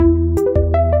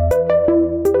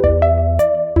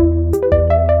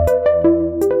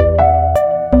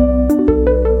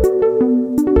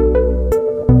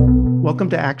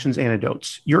to Action's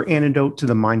Antidotes, your antidote to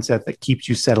the mindset that keeps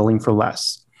you settling for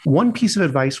less. One piece of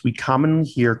advice we commonly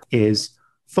hear is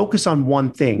focus on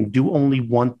one thing, do only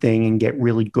one thing, and get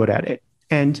really good at it.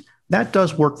 And that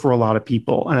does work for a lot of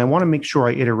people. And I want to make sure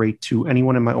I iterate to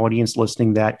anyone in my audience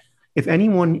listening that if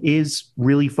anyone is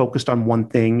really focused on one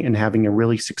thing and having a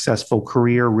really successful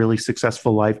career, really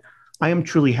successful life, I am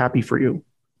truly happy for you.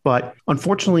 But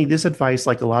unfortunately, this advice,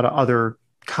 like a lot of other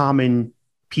common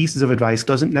pieces of advice,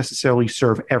 doesn't necessarily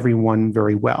serve everyone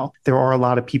very well. There are a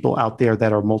lot of people out there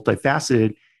that are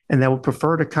multifaceted and that would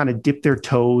prefer to kind of dip their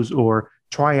toes or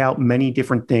try out many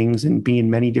different things and be in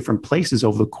many different places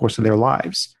over the course of their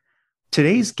lives.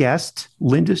 Today's guest,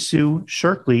 Linda Sue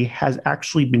Shirkley, has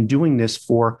actually been doing this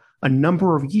for a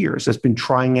number of years, has been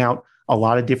trying out a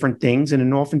lot of different things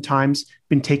and oftentimes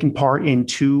been taking part in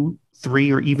 2,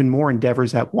 3, or even more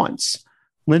endeavors at once.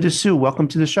 Linda Sue, welcome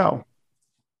to the show.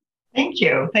 Thank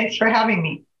you. Thanks for having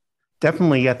me.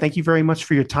 Definitely. Thank you very much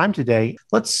for your time today.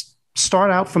 Let's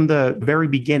start out from the very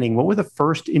beginning. What were the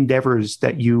first endeavors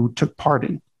that you took part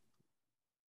in?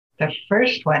 The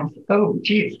first ones? Oh,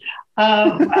 geez.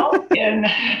 Well, in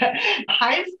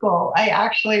high school, I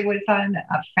actually was on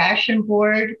a fashion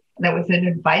board that was an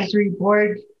advisory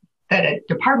board that a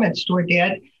department store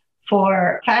did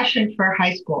for fashion for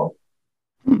high school.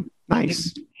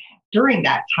 Nice. During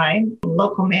that time,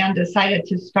 Local Man decided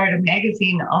to start a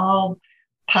magazine all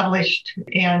published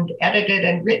and edited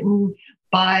and written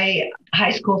by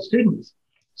high school students.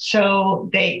 So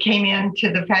they came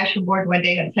into the fashion board one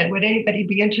day and said, would anybody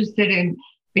be interested in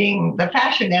being the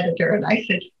fashion editor? And I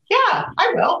said, yeah,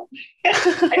 I will.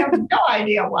 I have no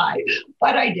idea why,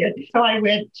 but I did. So I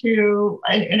went to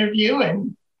an interview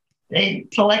and they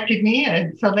selected me.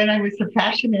 And so then I was the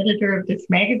fashion editor of this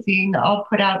magazine, all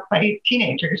put out by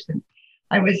teenagers. And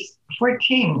I was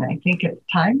 14, I think, at the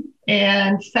time,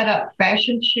 and set up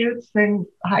fashion shoots and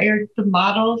hired the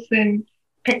models and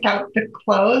picked out the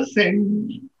clothes and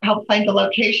helped find the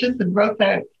locations and wrote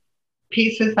the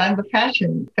pieces on the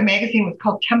fashion. The magazine was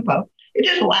called Tempo. It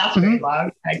didn't last very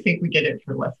long. I think we did it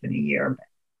for less than a year.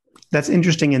 That's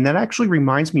interesting. And that actually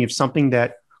reminds me of something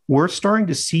that we're starting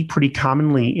to see pretty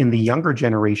commonly in the younger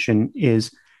generation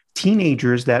is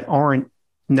teenagers that aren't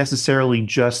necessarily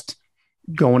just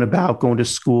going to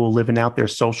school, living out their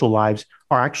social lives,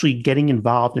 are actually getting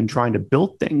involved in trying to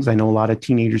build things. I know a lot of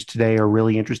teenagers today are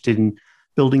really interested in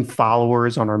building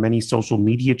followers on our many social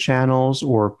media channels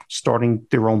or starting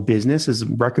their own business, as a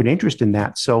record interest in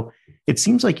that. So it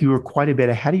seems like you were quite a bit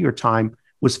ahead of your time.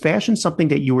 Was fashion something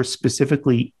that you were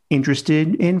specifically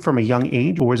interested in from a young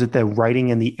age, or was it the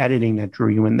writing and the editing that drew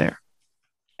you in there?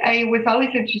 I was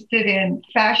always interested in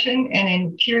fashion and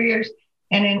interiors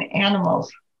and in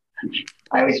animals.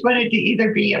 I always wanted to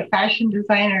either be a fashion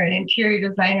designer, an interior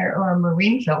designer, or a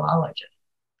marine zoologist.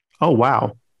 Oh,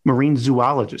 wow. Marine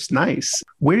zoologist. Nice.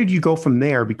 Where did you go from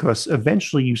there? Because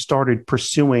eventually you started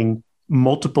pursuing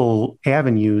multiple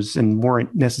avenues and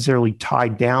weren't necessarily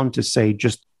tied down to, say,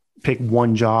 just pick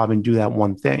one job and do that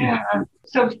one thing. Yeah.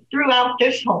 So throughout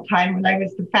this whole time when I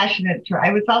was the fashion editor,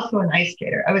 I was also an ice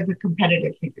skater. I was a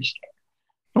competitive figure skater.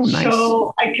 Oh, nice.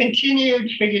 So I continued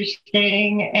figure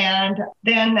skating, and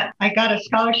then I got a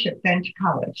scholarship then to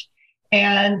college.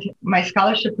 And my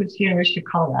scholarship was to University of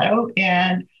Colorado,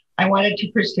 and I wanted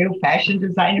to pursue fashion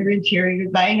design or interior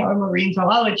design or marine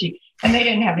zoology, and they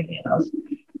didn't have any of those.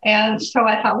 And so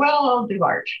I thought, well, I'll do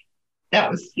art. That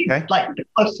was like the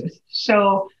closest.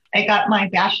 So I got my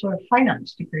Bachelor of Fine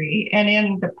Arts degree, and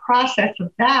in the process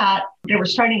of that, they were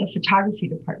starting a photography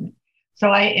department. So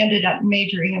I ended up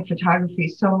majoring in photography.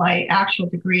 So my actual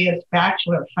degree is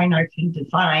Bachelor of Fine Arts in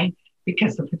Design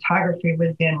because the photography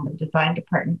was in the design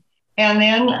department. And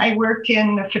then I worked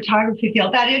in the photography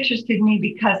field. That interested me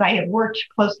because I had worked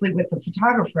closely with the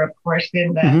photographer, of course,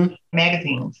 in the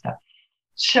magazine and stuff.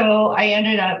 So I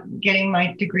ended up getting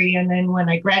my degree. And then when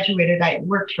I graduated, I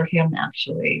worked for him,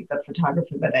 actually, the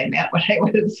photographer that I met when I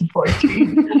was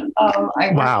 14.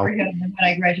 I worked for him when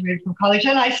I graduated from college,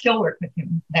 and I still work with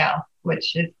him now,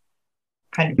 which is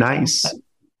kind of nice. Fun.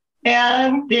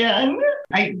 And then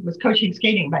I was coaching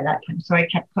skating by that time. So I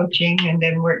kept coaching and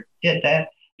then did the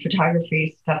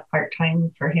photography stuff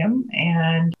part-time for him.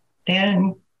 And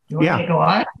then you want me to go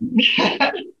on?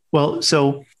 Well,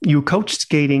 so you coached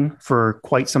skating for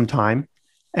quite some time,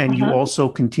 and you also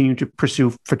continued to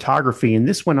pursue photography. And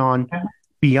this went on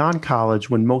beyond college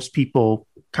when most people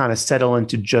kind of settle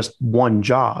into just one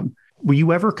job. Were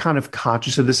you ever kind of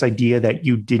conscious of this idea that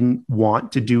you didn't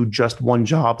want to do just one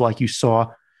job like you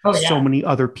saw so many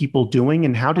other people doing?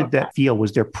 And how did that feel?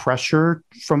 Was there pressure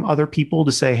from other people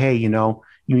to say, hey, you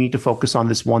need to focus on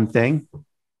this one thing?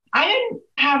 I didn't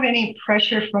have have any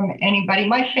pressure from anybody.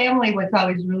 My family was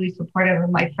always really supportive,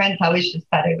 and my friends always just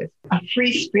thought I was a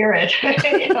free spirit.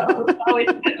 Always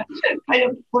kind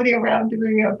of floating around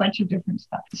doing a bunch of different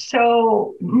stuff.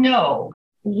 So no.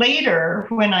 Later,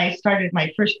 when I started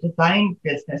my first design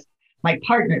business, my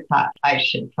partner thought I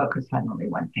should focus on only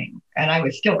one thing. And I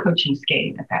was still coaching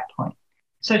skating at that point.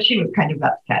 So she was kind of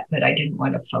upset that I didn't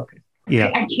want to focus.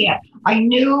 Yeah. I can't. I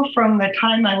knew from the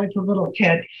time I was a little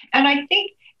kid. And I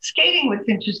think skating was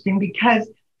interesting because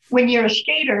when you're a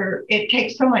skater, it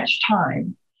takes so much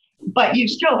time, but you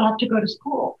still have to go to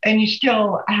school and you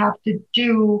still have to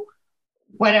do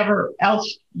whatever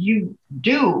else you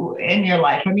do in your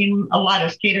life. I mean, a lot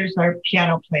of skaters are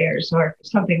piano players or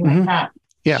something like that.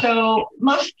 Yeah. So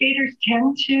most skaters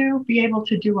tend to be able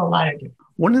to do a lot of different.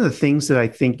 One of the things that I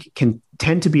think can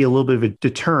tend to be a little bit of a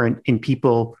deterrent in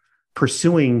people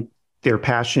pursuing their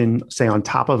passion, say on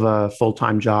top of a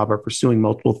full-time job or pursuing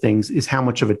multiple things, is how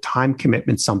much of a time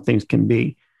commitment some things can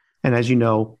be. And as you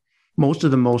know, most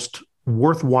of the most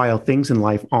worthwhile things in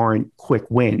life aren't quick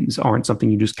wins, aren't something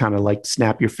you just kind of like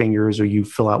snap your fingers or you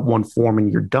fill out one form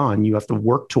and you're done. You have to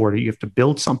work toward it. You have to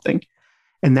build something.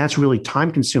 And that's really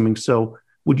time consuming. So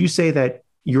would you say that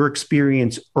your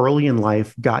experience early in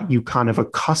life got you kind of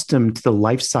accustomed to the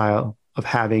lifestyle of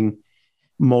having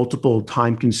multiple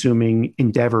time consuming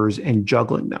endeavors and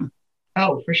juggling them?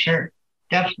 Oh, for sure.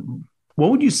 Definitely.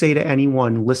 What would you say to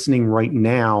anyone listening right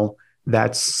now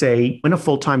that's, say, in a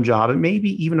full-time job, and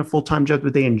maybe even a full-time job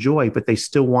that they enjoy, but they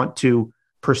still want to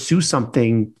pursue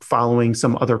something following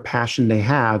some other passion they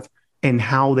have, and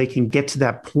how they can get to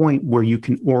that point where you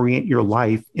can orient your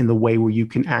life in the way where you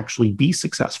can actually be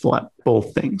successful at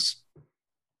both things?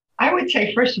 I would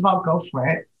say, first of all, go for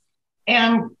it.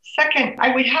 And second,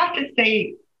 I would have to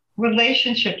say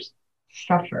relationships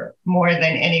suffer more than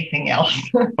anything else.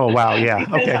 Oh, wow. Yeah.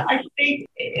 Okay. I think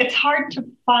it's hard to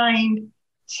find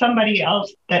somebody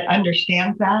else that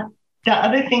understands that. The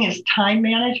other thing is time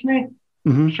management,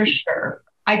 for sure.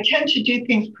 I tend to do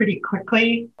things pretty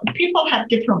quickly. People have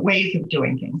different ways of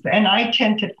doing things, and I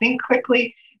tend to think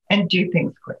quickly and do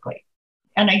things quickly.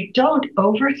 And I don't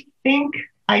overthink.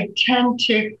 I tend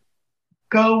to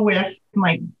go with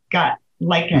my gut.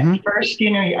 Like at first,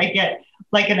 I get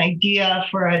like an idea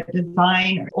for a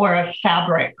design or a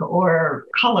fabric or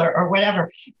color or whatever.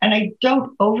 And I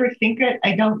don't overthink it.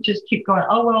 I don't just keep going,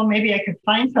 oh, well, maybe I could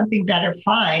find something better,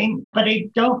 fine. But I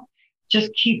don't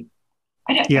just keep,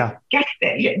 I guess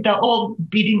the old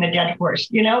beating the dead horse,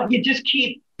 you just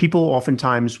keep. People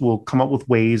oftentimes will come up with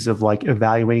ways of like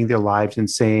evaluating their lives and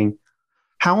saying,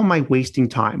 how am I wasting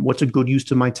time? What's a good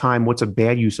use of my time? What's a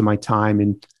bad use of my time?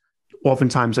 And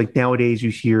oftentimes, like nowadays, you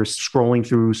hear scrolling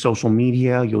through social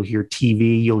media, you'll hear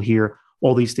TV, you'll hear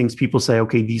all these things. People say,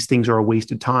 okay, these things are a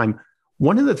waste of time.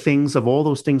 One of the things of all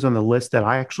those things on the list that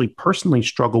I actually personally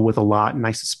struggle with a lot, and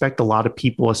I suspect a lot of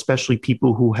people, especially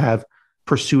people who have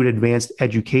pursued advanced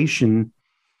education,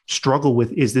 struggle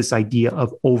with, is this idea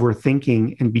of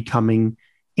overthinking and becoming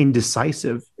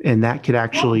indecisive. And that could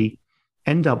actually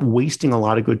end up wasting a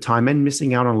lot of good time and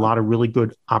missing out on a lot of really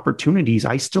good opportunities.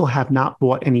 I still have not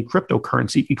bought any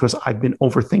cryptocurrency because I've been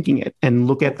overthinking it, and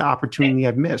look at the opportunity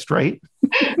I've missed, right?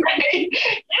 Right.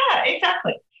 Yeah,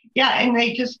 exactly. Yeah. And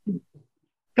they just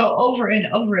go over and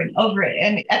over and over it.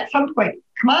 And at some point,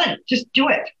 come on, just do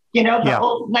it. The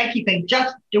old Nike thing,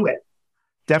 just do it.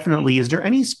 Definitely. Is there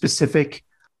any specific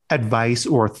advice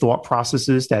or thought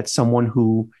processes that someone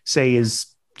who, say, is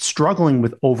struggling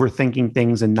with overthinking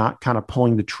things and not kind of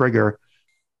pulling the trigger?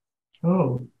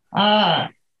 I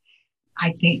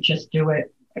think just do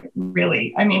it.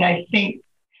 Really. I mean, I think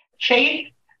faith,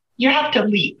 you have to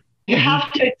leap. You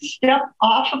have to step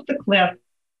off of the cliff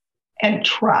and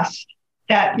trust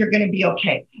that you're going to be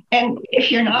okay. And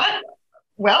if you're not,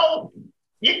 well,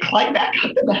 you climb back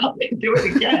up the mountain and do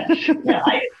it again.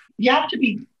 You have to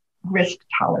be risk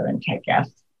tolerant, I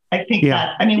guess. I think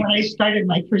that, when I started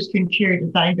my first interior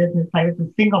design business, I was a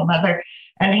single mother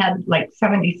and had like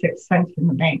 76 cents in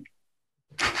the bank.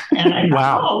 And I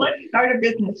thought, let's start a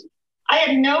business. I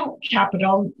had no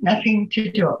capital, nothing to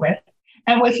do it with.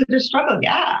 And was it a struggle?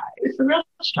 Yeah, it was a real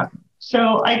struggle.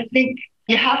 So I think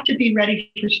you have to be ready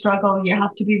for struggle. You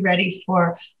have to be ready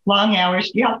for long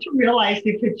hours. You have to realize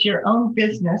if it's your own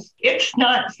business, it's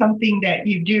not something that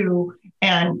you do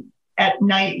and at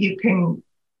night you can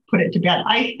put it to bed.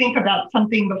 I think about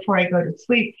something before I go to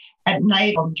sleep. At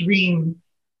night, I'll dream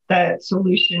the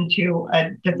solution to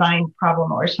a design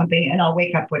problem or something, and I'll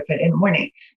wake up with it in the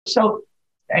morning. So,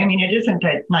 it isn't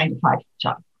a 9-to-5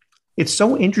 job. It's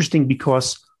so interesting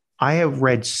because I have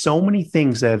read so many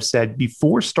things that have said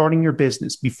before starting your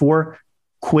business, before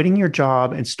quitting your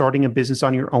job and starting a business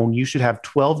on your own, you should have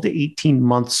 12 to 18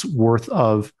 months worth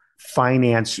of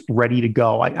finance ready to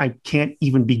go. I can't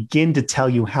even begin to tell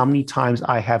you how many times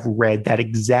I have read that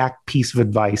exact piece of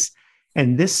advice.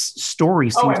 And this story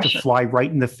seems to fly right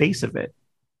in the face of it.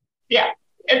 Yeah,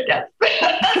 it does.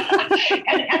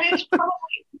 and it's probably,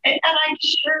 and I'm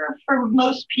sure for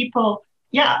most people,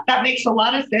 yeah, that makes a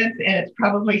lot of sense. And it's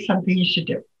probably something you should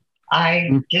do.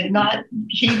 I did not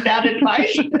heed that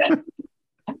advice.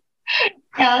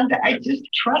 And I just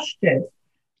trusted,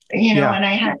 and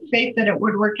I had faith that it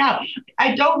would work out.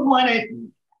 I don't want to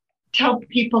tell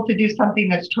people to do something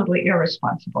that's totally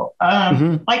irresponsible.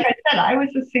 Like I said, I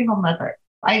was a single mother.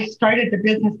 I started the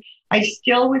business. I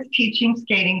still was teaching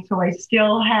skating, so I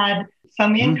still had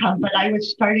some income, but I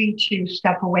was starting to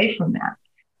step away from that.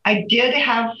 I did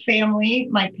have family.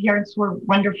 My parents were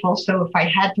wonderful. So if I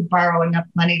had to borrow enough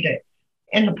money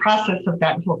in the process of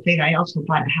that whole thing, I also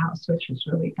bought a house, which was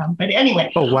really fun. But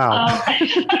anyway, oh wow!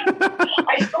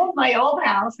 I sold my old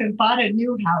house and bought a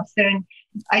new house, and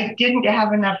I didn't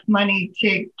have enough money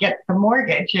to get the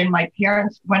mortgage. And my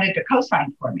parents wanted to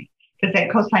co-sign for me because they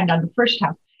co-signed on the first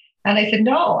house. And I said,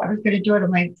 no, I was going to do it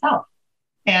myself.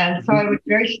 And so I was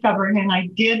very stubborn, and I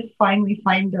did finally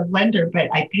find a lender, but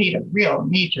I paid a real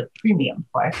major premium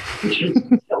for it, which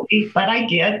was silly, but I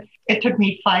did. It took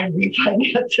me 5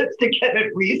 refinances to get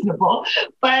it reasonable,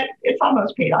 but it's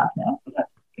almost paid off now.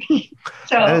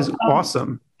 So that is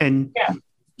awesome. And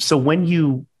so when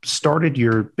you started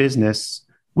your business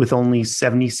with only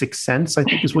 76 cents, I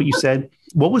think is what you said,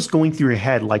 what was going through your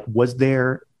head? Like, was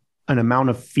there an amount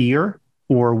of fear?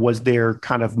 Or was there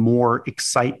kind of more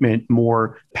excitement,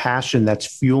 more passion that's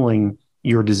fueling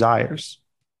your desires?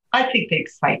 I think the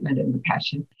excitement and the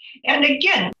passion. And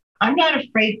again, I'm not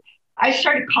afraid. I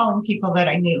started calling people that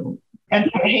I knew and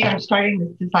said, hey, I'm starting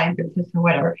this design business and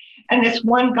whatever. And this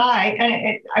one guy,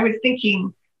 and I was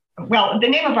thinking, well, the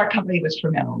name of our company was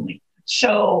For Men Only.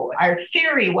 So our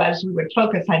theory was we would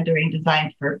focus on doing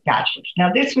design for bachelors.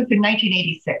 Now, this was in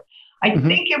 1986. I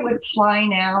think it would fly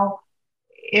now.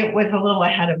 It was a little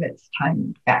ahead of its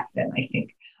time back then, I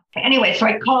think. Anyway, so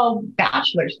I called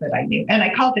bachelors that I knew, and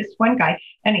I called this one guy,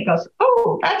 and he goes,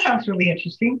 oh, that sounds really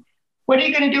interesting. What are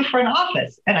you going to do for an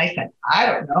office? And I said, I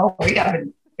don't know. We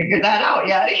haven't figured that out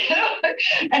yet.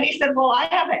 And he said, well, I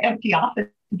have an empty office.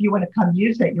 If you want to come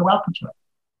use it, you're welcome to it.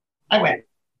 I went,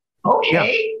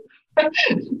 okay. Yeah.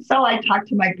 So I talked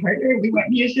to my partner. We went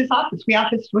and used his office. We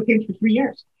officed with him for 3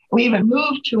 years. We even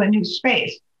moved to a new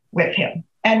space with him.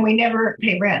 And we never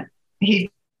pay rent.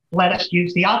 He let us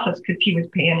use the office because he was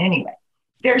paying anyway.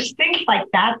 There's things like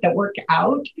that work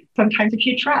out sometimes if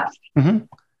you trust.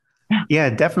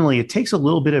 Yeah, definitely. It takes a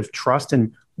little bit of trust.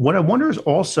 And what I wonder is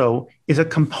also, is a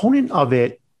component of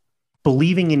it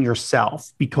believing in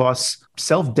yourself? Because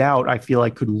self-doubt, I feel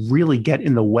like, could really get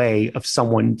in the way of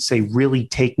someone, say, really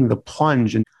taking the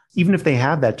plunge. And even if they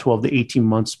have that 12 to 18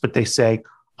 months, but they say,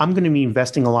 I'm going to be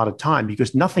investing a lot of time,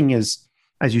 because nothing is,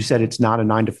 as you said, it's not a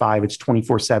 9 to 5, it's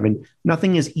 24/7.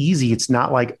 Nothing is easy. It's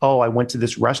not like, oh, I went to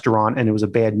this restaurant and it was a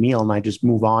bad meal and I just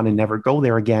move on and never go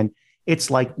there again. It's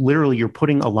like literally you're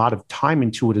putting a lot of time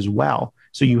into it as well.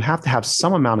 So you have to have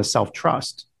some amount of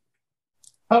self-trust.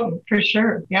 Oh, for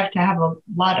sure. You have to have a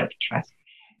lot of trust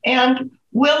and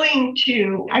willing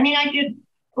to, I did,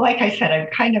 like I said, I'm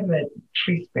kind of a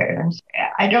tree spirit.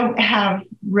 I don't have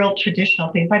real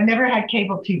traditional things. I've never had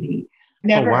cable TV.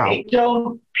 Never. Oh, wow. I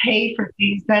don't pay for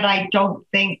things that I don't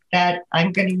think that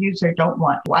I'm going to use or don't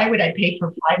want. Why would I pay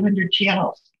for 500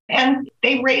 channels? And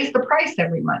they raise the price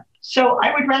every month. So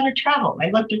I would rather travel.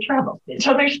 I love to travel.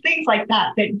 So there's things like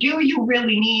that do you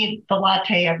really need the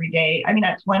latte every day?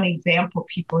 That's one example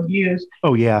people use.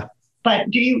 Oh, yeah.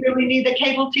 But do you really need the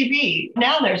cable TV?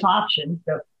 Now there's options,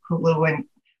 the Hulu and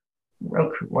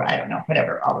Roku, I don't know,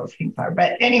 whatever all those things are.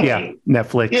 But anyway, yeah,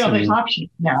 Netflix. There's options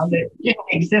now that didn't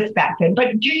exist back then.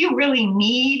 But do you really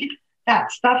need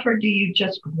that stuff, or do you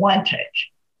just want it?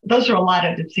 Those are a lot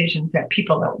of decisions that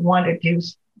people that want to do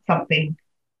something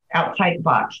outside the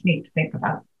box need to think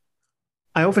about.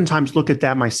 I oftentimes look at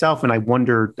that myself and I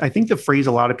wonder, I think the phrase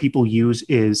a lot of people use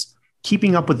is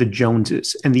keeping up with the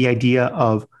Joneses, and the idea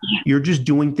of you're just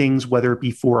doing things, whether it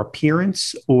be for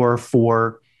appearance or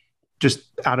for just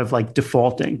out of like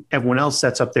defaulting. Everyone else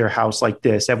sets up their house like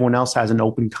this. Everyone else has an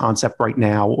open concept right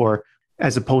now, or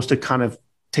as opposed to kind of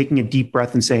taking a deep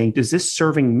breath and saying, is this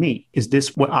serving me? Is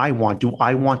this what I want? Do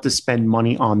I want to spend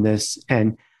money on this?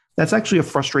 And that's actually a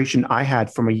frustration I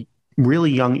had from a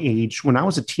really young age. When I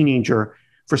was a teenager,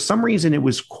 for some reason, it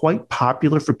was quite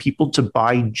popular for people to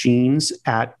buy jeans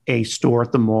at a store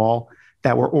at the mall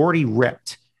that were already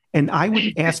ripped. And I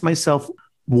would ask myself,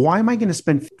 Why am I going to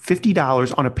spend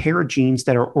 $50 on a pair of jeans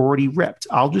that are already ripped?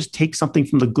 I'll just take something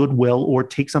from the Goodwill or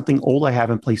take something old I have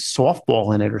and play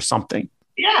softball in it or something.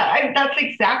 Yeah, that's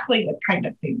exactly the kind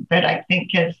of thing that I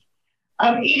think is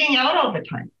eating out all the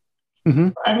time. Mm-hmm.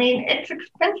 I mean, it's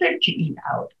expensive to eat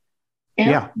out. You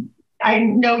know? Yeah. I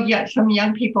know yet some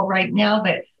young people right now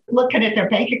that looking at their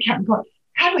bank account and going,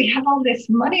 God, we have all this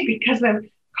money because of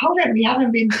COVID. We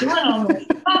haven't been doing all this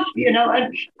stuff, you know.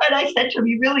 And I said to them,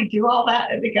 you really do all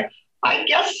that? And they go, I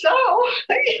guess so.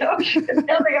 You know, because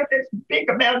now they have this big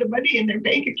amount of money in their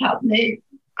bank account and they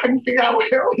couldn't figure out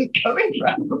where it was coming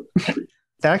from.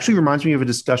 That actually reminds me of a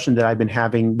discussion that I've been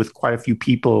having with quite a few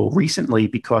people recently,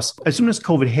 because as soon as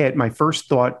COVID hit, my first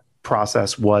thought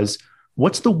process was,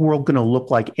 what's the world going to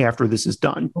look like after this is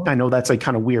done? I know that's like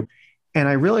kind of weird. And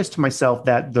I realized to myself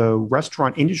that the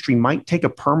restaurant industry might take a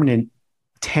permanent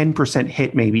 10%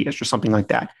 hit maybe or something like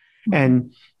that.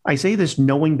 And I say this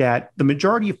knowing that the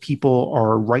majority of people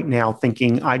are right now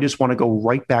thinking, I just want to go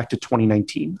right back to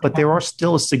 2019. But there are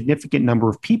still a significant number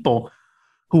of people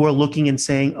who are looking and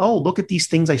saying, oh, look at these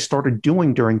things I started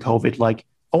doing during COVID. Like,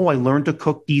 oh, I learned to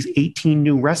cook these 18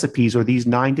 new recipes or these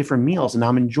 9 different meals and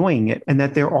I'm enjoying it. And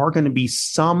that there are going to be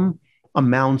some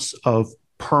amounts of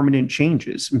permanent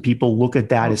changes. And people look at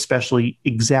that, especially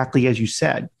exactly as you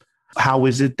said. How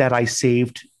is it that I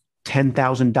saved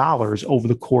 $10,000 over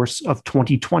the course of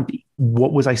 2020?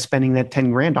 What was I spending that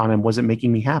 10 grand on and was it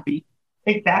making me happy?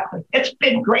 Exactly. It's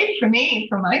been great for me,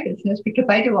 for my business, because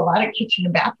I do a lot of kitchen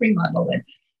and bath remodeling.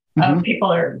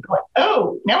 People are going,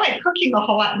 oh, now I'm cooking a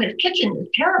whole lot and the kitchen is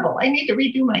terrible. I need to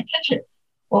redo my kitchen.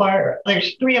 Or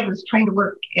there's 3 of us trying to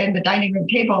work in the dining room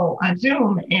table on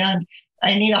Zoom and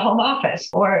I need a home office.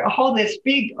 Or this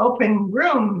big open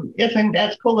room isn't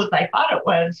as cool as I thought it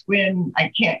was when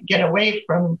I can't get away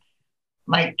from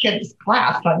my kids'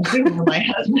 class on Zoom or my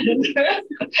husband's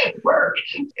work.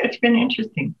 It's been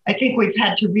interesting. I think we've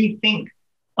had to rethink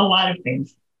a lot of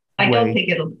things. I don't think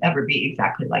it'll ever be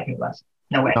exactly like it was.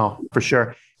 No way. No, for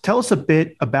sure. Tell us a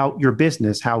bit about your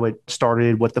business, how it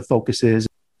started, what the focus is.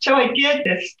 So I did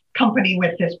this company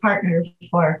with this partner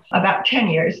for about 10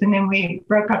 years, and then we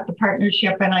broke up the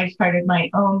partnership and I started my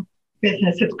own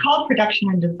business. It's called Production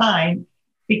and Design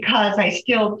because I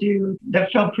still do the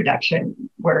film production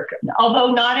work,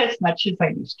 although not as much as I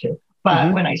used to.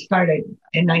 But when I started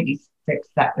in 96,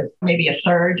 that was maybe a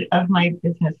third of my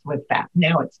business was that.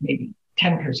 Now it's maybe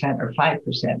 10% or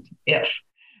 5% if.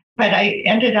 But I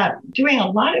ended up doing a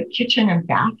lot of kitchen and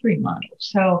bath remodels.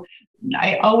 So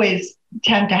I always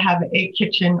tend to have a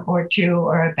kitchen or 2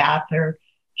 or a bath or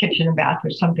kitchen and bath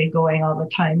or something going all the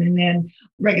time. And then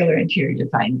regular interior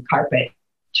design, carpet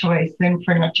choice and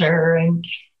furniture and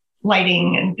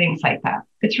lighting and things like that.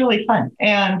 It's really fun.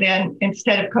 And then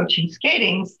instead of coaching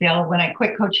skating still, when I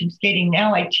quit coaching skating,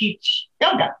 now I teach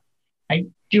yoga. I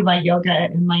do my yoga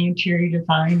and my interior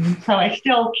design. And so I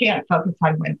still can't focus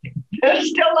on one thing. It's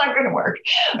still not going to work.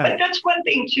 But that's one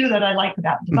thing too that I like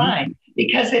about design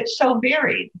because it's so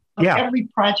varied. Yeah. Every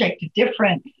project is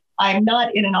different. I'm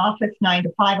not in an office 9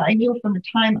 to 5. I knew from the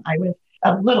time I was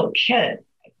a little kid,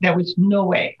 there was no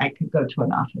way I could go to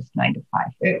an office 9 to 5.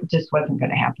 It just wasn't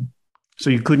going to happen. So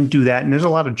you couldn't do that. And there's a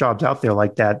lot of jobs out there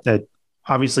like that, that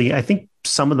obviously I think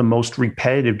some of the most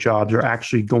repetitive jobs are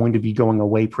actually going to be going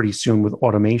away pretty soon with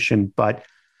automation. But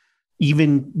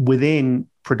even within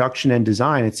production and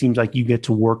design, it seems like you get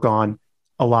to work on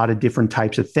a lot of different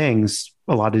types of things,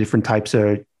 a lot of different types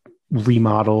of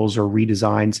remodels or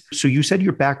redesigns. So you said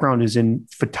your background is in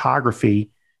photography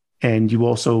and you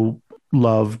also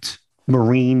loved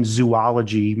marine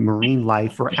zoology, marine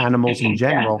life, or animals in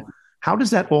general. Yeah. How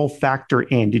does that all factor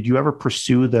in? Did you ever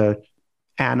pursue the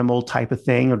animal type of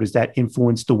thing, or does that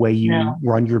influence the way you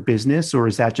run your business, or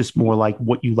is that just more like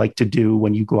what you like to do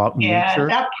when you go out in nature?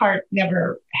 That part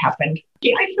never happened.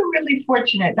 Yeah, I feel really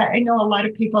fortunate that I know a lot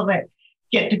of people that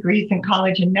get degrees in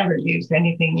college and never use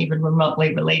anything even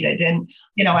remotely related. And,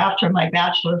 you know, after my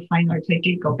Bachelor of Fine Arts, I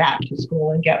did go back to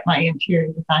school and get my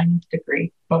interior design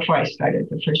degree before I started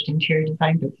the first interior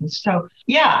design business. So,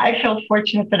 yeah, I feel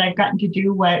fortunate that I've gotten to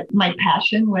do what my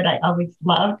passion, what I always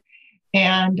loved.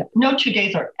 And no 2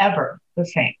 days are ever the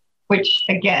same, which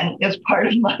again is part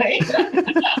of my,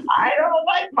 I don't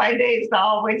like my days to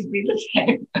always be the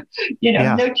same.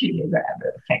 No 2 days are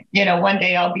ever the same. One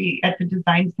day I'll be at the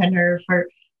design center for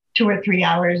 2 or 3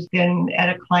 hours, then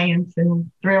at a client's and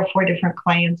 3 or 4 different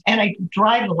clients. And I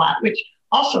drive a lot, which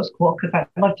also is cool because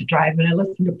I love to drive and I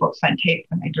listen to books on tape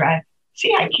when I drive.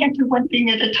 See, I can't do one thing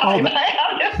at a time. I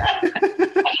have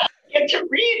to get to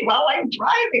read while I'm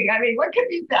driving. I mean, what could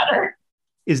be better?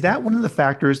 Is that one of the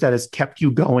factors that has kept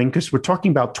you going? Because we're talking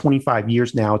about 25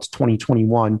 years now, it's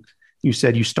 2021. You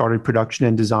said you started production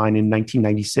and design in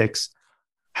 1996.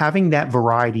 Having that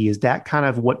variety, is that kind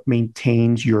of what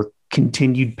maintains your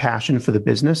continued passion for the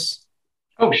business?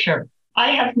 Oh, sure.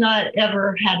 I have not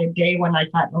ever had a day when I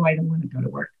thought, oh, I don't want to go to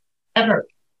work. Ever.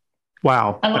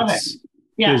 Wow. I love it.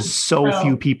 Yeah. There's so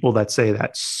few people that say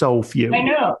that. So few. I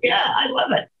know. Yeah, I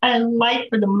love it. And like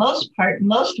for the most part,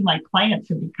 most of my clients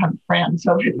have become friends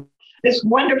over this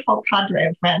wonderful cadre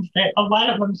of friends that a lot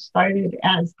of them started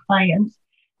as clients.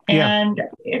 And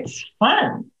it's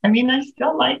fun. I mean, I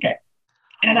still like it.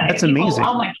 And that's amazing.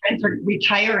 All my friends are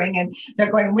retiring and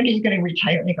they're going, when are you going to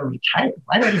retire? And I go, retire?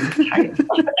 Why don't you retire?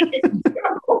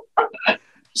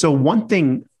 So one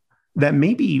thing that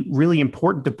may be really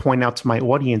important to point out to my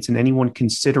audience and anyone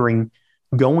considering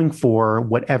going for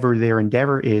whatever their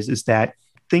endeavor is that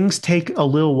things take a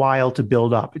little while to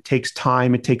build up. It takes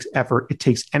time, it takes effort, it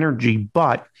takes energy.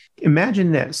 But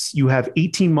imagine this, you have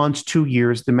 18 months, 2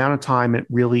 years, the amount of time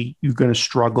you're going to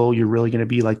struggle. You're really going to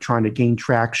be like trying to gain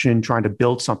traction, trying to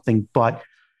build something. But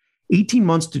 18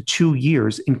 months to 2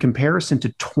 years in comparison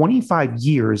to 25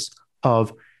 years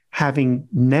of having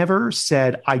never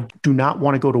said, I do not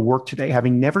want to go to work today,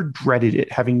 having never dreaded it,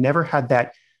 having never had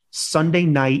that Sunday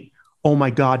night, oh my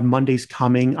God, Monday's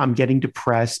coming, I'm getting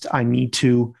depressed, I need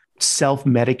to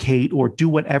self-medicate or do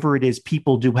whatever it is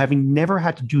people do, having never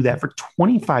had to do that for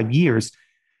 25 years,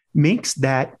 makes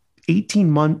that 18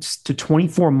 months to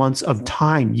 24 months of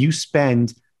time you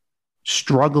spend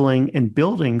struggling and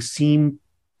building seem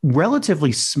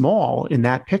relatively small in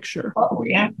that picture. Oh,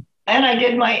 yeah. And I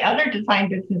did my other design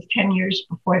business 10 years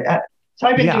before that. So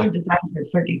I've been doing design for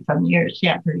 30 some years.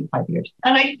 Yeah, 35 years.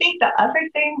 And I think the other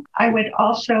thing I would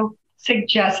also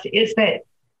suggest is that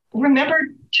remember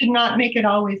to not make it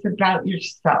always about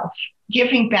yourself.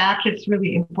 Giving back is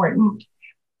really important.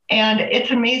 And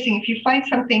it's amazing if you find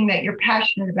something that you're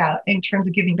passionate about in terms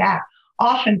of giving back,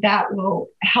 often that will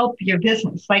help your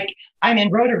business. Like I'm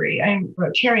in Rotary, I'm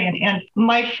Rotarian, and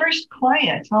my first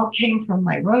clients all came from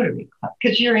my Rotary Club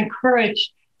because you're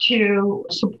encouraged to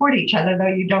support each other, though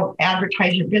you don't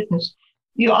advertise your business.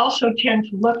 You also tend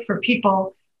to look for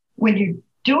people when you're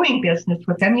doing business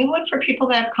with them, you look for people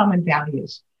that have common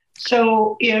values.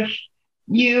 So if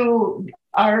you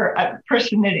are a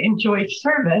person that enjoys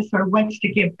service or wants to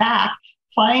give back,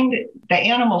 find the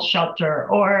animal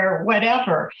shelter or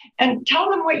whatever, and tell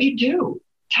them what you do.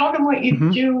 Tell them what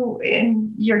you do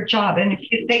in your job. And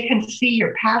if they can see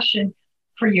your passion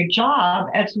for your job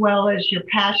as well as your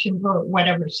passion for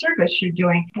whatever service you're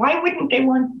doing, why wouldn't they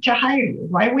want to hire you?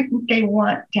 Why wouldn't they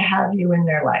want to have you in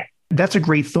their life? That's a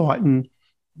great thought. And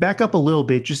back up a little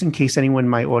bit, just in case anyone in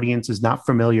my audience is not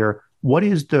familiar, what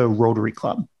is the Rotary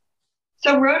Club?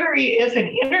 So Rotary is an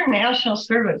international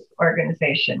service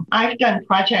organization. I've done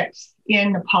projects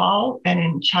in Nepal and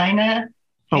in China.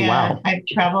 Oh, wow. I've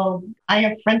traveled. I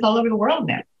have friends all over the world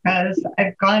now because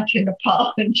I've gone to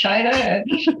Nepal and China. And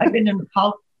I've been in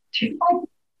Nepal 2 times.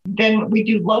 Then we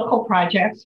do local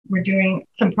projects. We're doing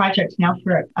some projects now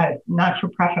for a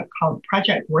not-for-profit called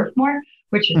Project Worthmore,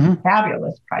 which is a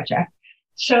fabulous project.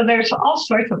 So there's all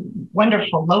sorts of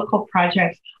wonderful local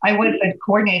projects. I was a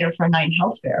coordinator for Nine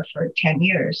Health Fair for 10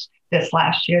 years. This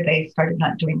last year, they started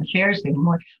not doing the fairs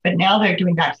anymore, but now they're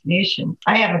doing vaccinations.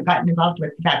 I haven't gotten involved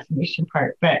with the vaccination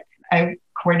part, but I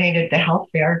coordinated the health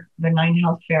fair, the Nine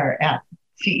Health Fair at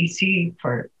CEC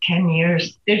for 10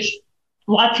 years. There's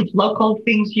lots of local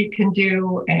things you can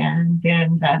do. And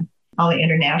then all the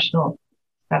international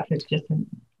stuff is just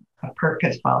a perk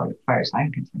as far as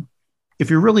I'm concerned. If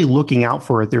you're really looking out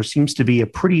for it, there seems to be a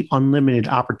pretty unlimited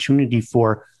opportunity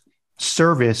for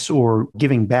service or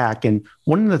giving back. And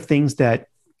one of the things that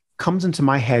comes into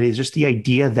my head is just the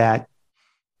idea that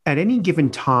at any given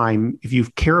time, if you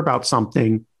care about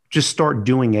something, just start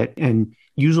doing it. And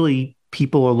usually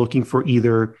people are looking for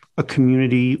either a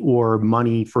community or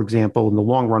money. For example, in the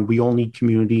long run, we all need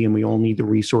community and we all need the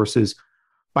resources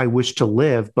by which to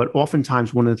live. But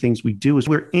oftentimes one of the things we do is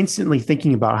we're instantly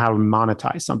thinking about how to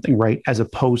monetize something, right? As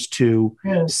opposed to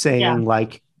saying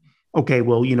like, okay,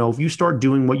 well, if you start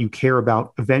doing what you care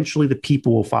about, eventually the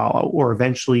people will follow, or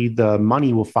eventually the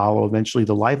money will follow, eventually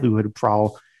the livelihood will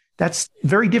follow. That's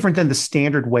very different than the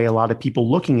standard way a lot of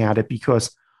people looking at it,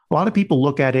 because a lot of people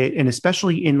look at it, and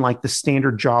especially in like the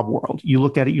standard job world, you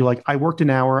look at it, you're like, I worked an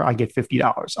hour, I get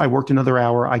 $50. I worked another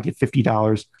hour, I get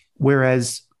 $50.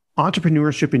 Whereas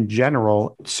entrepreneurship in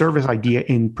general, service idea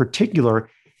in particular,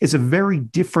 is a very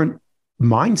different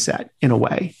mindset in a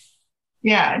way.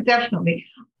 Yeah, definitely.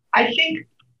 I think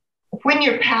when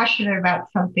you're passionate about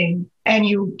something and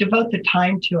you devote the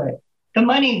time to it, the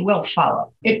money will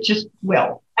follow. It just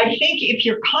will. I think if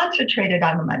you're concentrated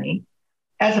on the money,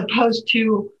 as opposed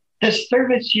to the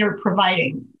service you're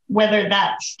providing, whether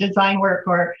that's design work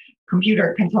or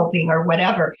computer consulting or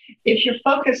whatever, if you're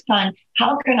focused on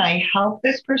how can I help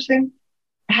this person,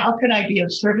 how can I be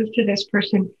of service to this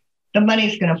person, the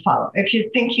money's going to follow. If you're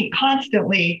thinking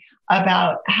constantly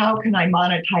about how can I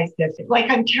monetize this, like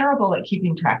I'm terrible at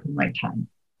keeping track of my time.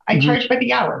 I charge by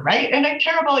the hour, right? And I'm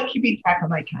terrible at keeping track of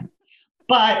my time.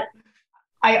 But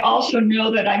I also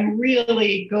know that I'm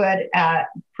really good at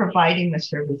providing the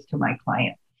service to my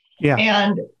client. Yeah.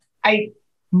 And I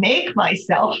make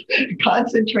myself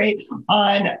concentrate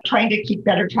on trying to keep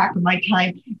better track of my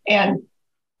time and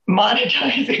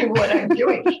monetizing what I'm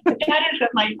doing. But that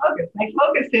isn't my focus. My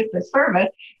focus is the service.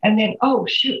 And then, oh,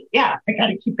 shoot, yeah, I got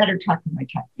to keep better track of my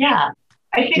time. Yeah,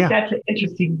 I think that's an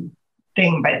interesting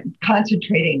thing, but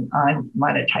concentrating on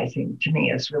monetizing to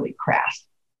me is really crass.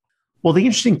 Well, the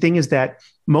interesting thing is that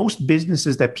most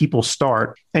businesses that people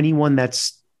start, anyone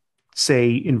that's,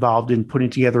 say, involved in putting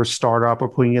together a startup or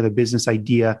putting together a business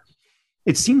idea,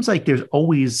 it seems like there's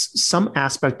always some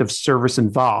aspect of service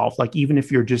involved. Like even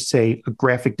if you're just, say, a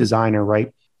graphic designer,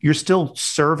 right? You're still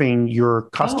serving your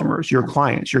customers, your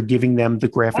clients. You're giving them the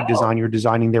graphic design. You're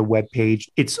designing their webpage.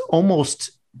 It's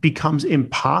almost becomes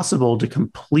impossible to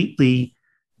completely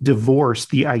divorce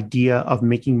the idea of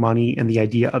making money and the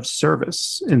idea of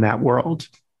service in that world.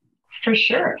 For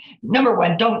sure. Number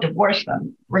one, don't divorce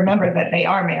them. Remember that they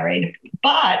are married,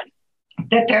 but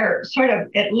that they're sort of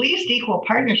at least equal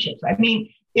partnerships. I mean,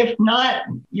 if not,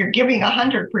 you're giving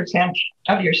 100%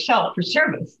 of yourself for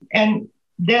service, and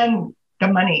then the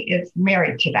money is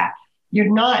married to that.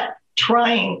 You're not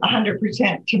trying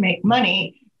 100% to make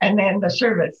money, and then the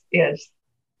service is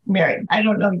married. I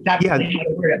don't know exactly how to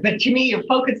word it, but to me, you're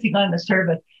focusing on the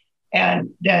service,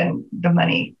 and then the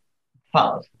money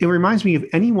follows. It reminds me of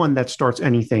anyone that starts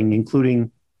anything,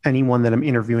 including anyone that I'm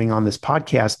interviewing on this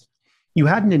podcast. You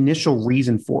had an initial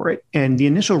reason for it. And the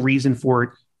initial reason for it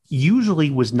usually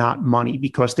was not money,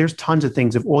 because there's tons of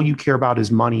things. If all you care about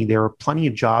is money, there are plenty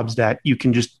of jobs that you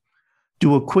can just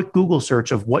do a quick Google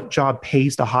search of what job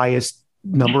pays the highest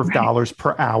number of dollars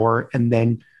per hour, and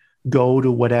then go to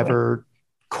whatever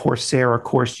Coursera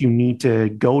course you need to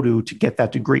go to get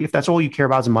that degree. If that's all you care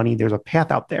about is money, there's a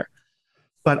path out there.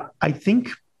 But I think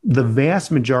the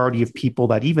vast majority of people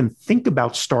that even think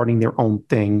about starting their own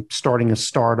thing, starting a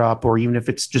startup, or even if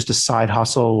it's just a side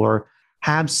hustle, or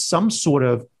have some sort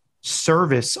of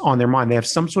service on their mind, they have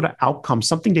some sort of outcome,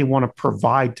 something they want to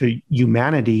provide to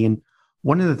humanity. And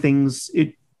one of the things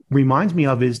it reminds me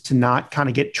of is to not kind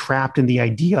of get trapped in the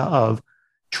idea of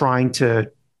trying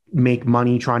to make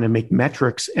money, trying to make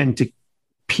metrics, and to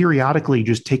periodically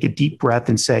just take a deep breath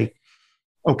and say,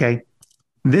 okay,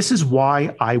 this is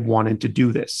why I wanted to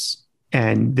do this.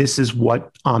 And this is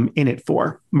what I'm in it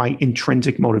for, my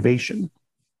intrinsic motivation.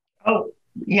 Oh,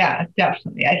 yeah,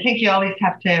 definitely. I think you always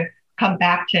have to come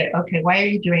back to, okay, why are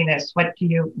you doing this? What do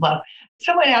you love?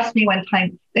 Someone asked me one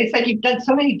time, they said, you've done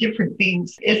so many different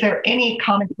things. Is there any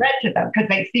common thread to them? Because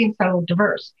they seem so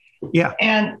diverse. Yeah.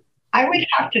 And I would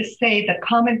have to say the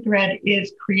common thread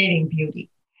is creating beauty,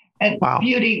 and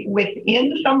beauty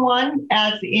within someone,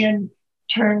 as in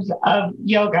terms of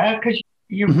yoga, because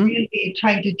you're really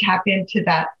trying to tap into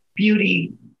that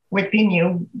beauty within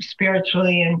you,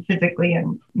 spiritually and physically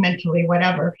and mentally,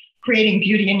 whatever. Creating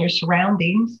beauty in your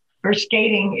surroundings. For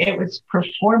skating, it was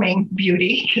performing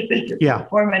beauty, because it's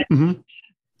performative.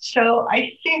 So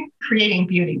I think creating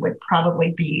beauty would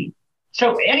probably be.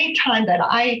 So anytime that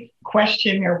I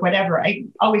question or whatever, I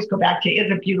always go back to,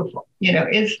 is it beautiful? You know,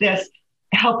 is this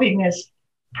helping this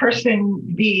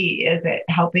person be? Is it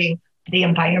helping the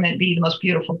environment be the most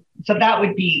beautiful? So that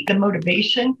would be the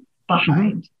motivation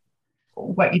behind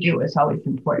what you do is always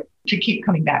important, to keep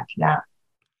coming back to that.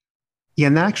 Yeah,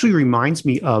 and that actually reminds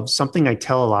me of something I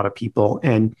tell a lot of people.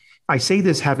 And I say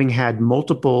this having had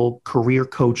multiple career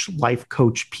coach, life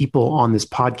coach people on this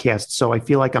podcast. So I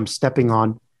feel like I'm stepping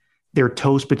on their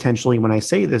toes potentially when I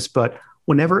say this. But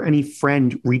whenever any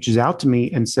friend reaches out to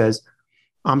me and says,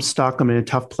 I'm stuck, I'm in a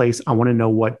tough place, I want to know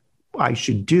what I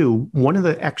should do, one of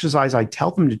the exercises I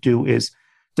tell them to do is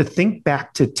to think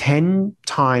back to 10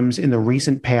 times in the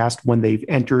recent past when they've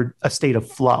entered a state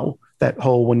of flow, that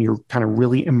whole when you're kind of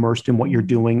really immersed in what you're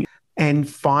doing, and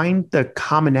find the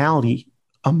commonality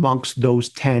amongst those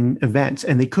 10 events.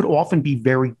 And they could often be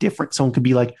very different. Someone could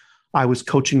be like, I was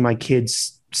coaching my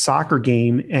kids' soccer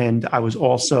game and I was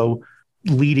also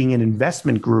leading an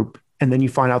investment group. And then you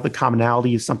find out the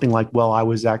commonality is something like, well, I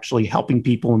was actually helping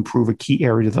people improve a key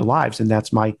area of their lives. And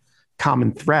that's my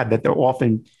common thread, that there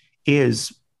often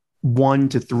is 1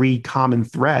 to 3 common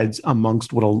threads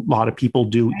amongst what a lot of people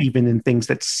do, even in things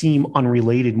that seem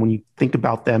unrelated when you think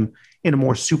about them in a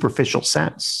more superficial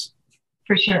sense.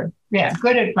 For sure. Yeah.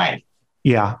 Good advice.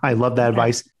 Yeah, I love that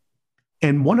advice.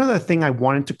 And one other thing I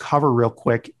wanted to cover real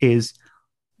quick is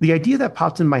the idea that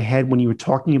popped in my head when you were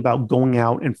talking about going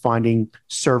out and finding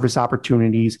service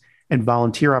opportunities and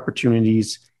volunteer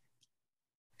opportunities,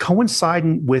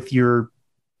 coinciding with your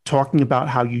talking about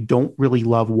how you don't really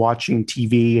love watching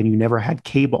TV and you never had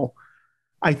cable.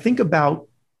 I think about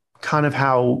kind of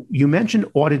how you mentioned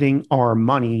auditing our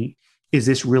money. Is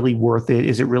this really worth it?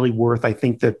 Is it really worth? I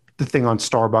think that the thing on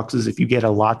Starbucks is if you get a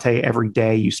latte every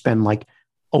day, you spend like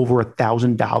over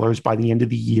 $1,000 by the end of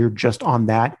the year just on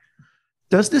that.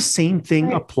 Does the same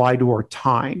thing apply to our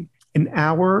time? An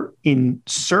hour in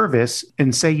service,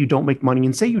 and say you don't make money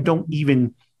and say you don't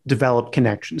even develop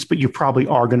connections, but you probably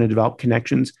are going to develop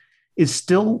connections, is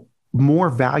still more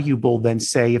valuable than,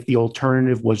 say, if the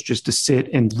alternative was just to sit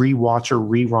and rewatch a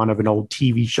rerun of an old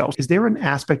TV show. Is there an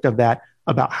aspect of that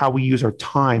about how we use our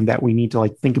time that we need to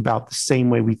like think about the same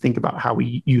way we think about how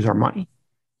we use our money?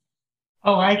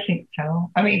 Oh, I think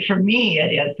so. I mean, for me,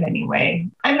 it is anyway.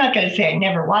 I'm not going to say I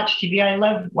never watch TV. I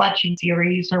love watching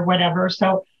series or whatever.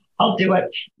 So I'll do it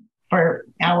for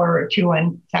an hour or two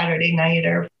on Saturday night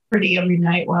or pretty every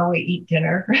night while we eat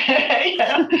dinner.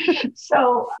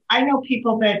 So I know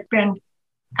people that spend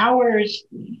hours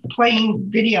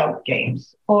playing video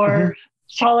games or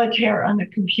solitaire on the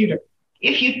computer.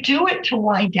 If you do it to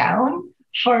wind down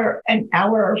for an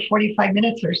hour or 45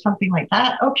 minutes or something like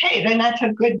that, okay, then that's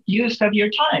a good use of your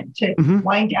time to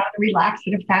wind down and relax.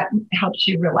 And if that helps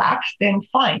you relax, then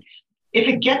fine. If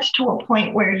it gets to a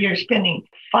point where you're spending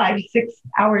 5-6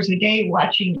 hours a day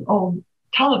watching old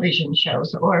television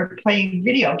shows or playing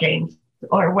video games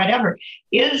or whatever,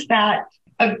 is that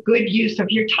a good use of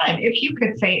your time? If you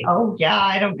could say, oh, yeah,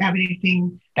 I don't have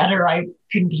anything better I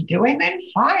can be doing, then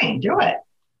fine, do it.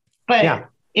 But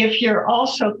if you're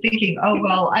also thinking, oh,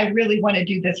 well, I really want to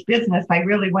do this business, I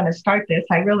really want to start this,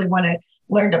 I really want to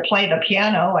learn to play the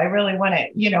piano, I really want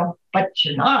to, but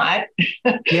you're not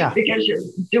because you're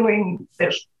doing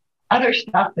this other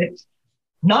stuff that's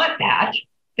not that,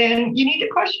 then you need to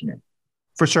question it.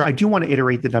 For sure. I do want to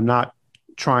iterate that I'm not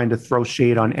trying to throw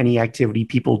shade on any activity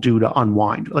people do to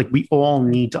unwind. Like we all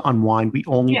need to unwind. We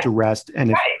all need to rest.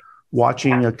 And if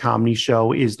watching a comedy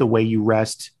show is the way you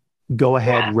rest, go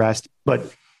ahead, rest.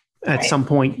 But at some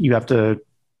point you have to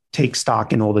take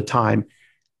stock in all the time.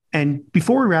 And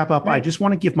before we wrap up, I just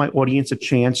want to give my audience a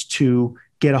chance to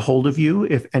get a hold of you.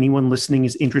 If anyone listening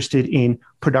is interested in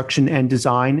production and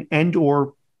design and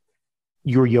or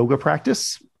your yoga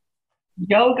practice.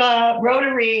 Yoga,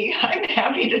 Rotary. I'm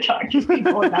happy to talk to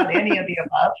people about any of the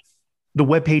above. The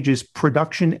webpage is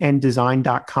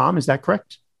productionanddesign.com. Is that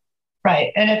correct?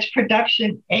 Right. And it's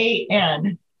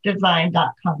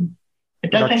productionanddesign.com.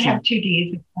 It doesn't have two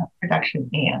D's. It's not production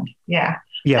and. Yeah.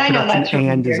 Yeah, production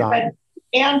and design. But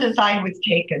and design was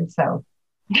taken. So.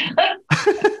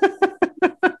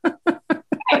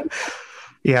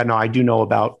 Yeah, no, I do know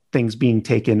about things being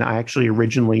taken. I actually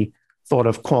originally thought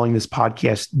of calling this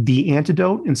podcast The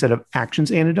Antidote instead of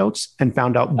Actions Antidotes, and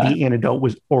found out The Antidote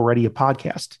was already a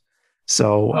podcast.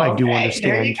 So I do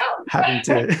understand having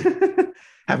to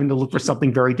having to look for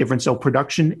something very different. So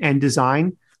production and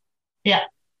design. Yeah.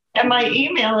 And my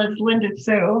email is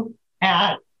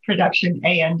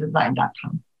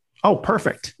lindasue@productionanddesign.com. Oh,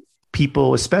 perfect.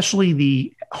 People, especially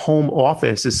the home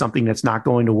office, is something that's not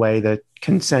going away. The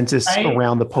consensus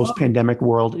around the post-pandemic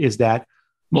world is that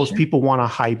most people want a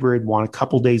hybrid, want a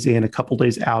couple days in, a couple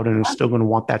days out, and are still going to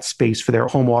want that space for their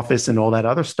home office and all that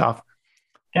other stuff.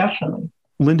 Definitely.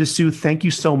 Linda Sue, thank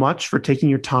you so much for taking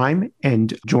your time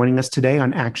and joining us today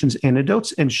on Actions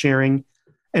Antidotes and sharing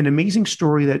an amazing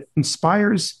story that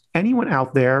inspires anyone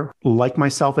out there, like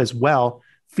myself as well,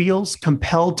 feels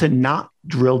compelled to not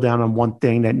drill down on one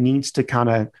thing, that needs to kind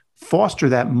of foster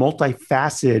that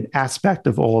multifaceted aspect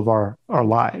of all of our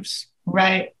lives.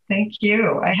 Right. Thank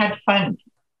you. I had fun.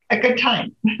 A good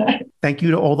time. Thank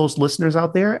you to all those listeners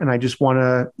out there. And I just want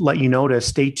to let you know to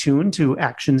stay tuned to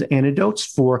Actions Antidotes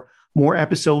for more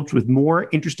episodes with more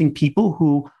interesting people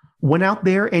who went out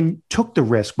there and took the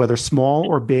risk, whether small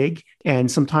or big.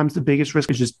 And sometimes the biggest risk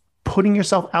is just putting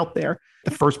yourself out there.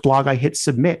 The first blog I hit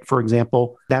submit, for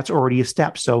example, that's already a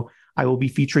step. So I will be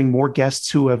featuring more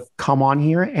guests who have come on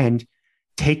here and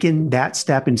taken that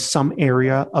step in some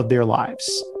area of their lives.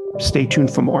 Stay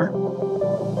tuned for more.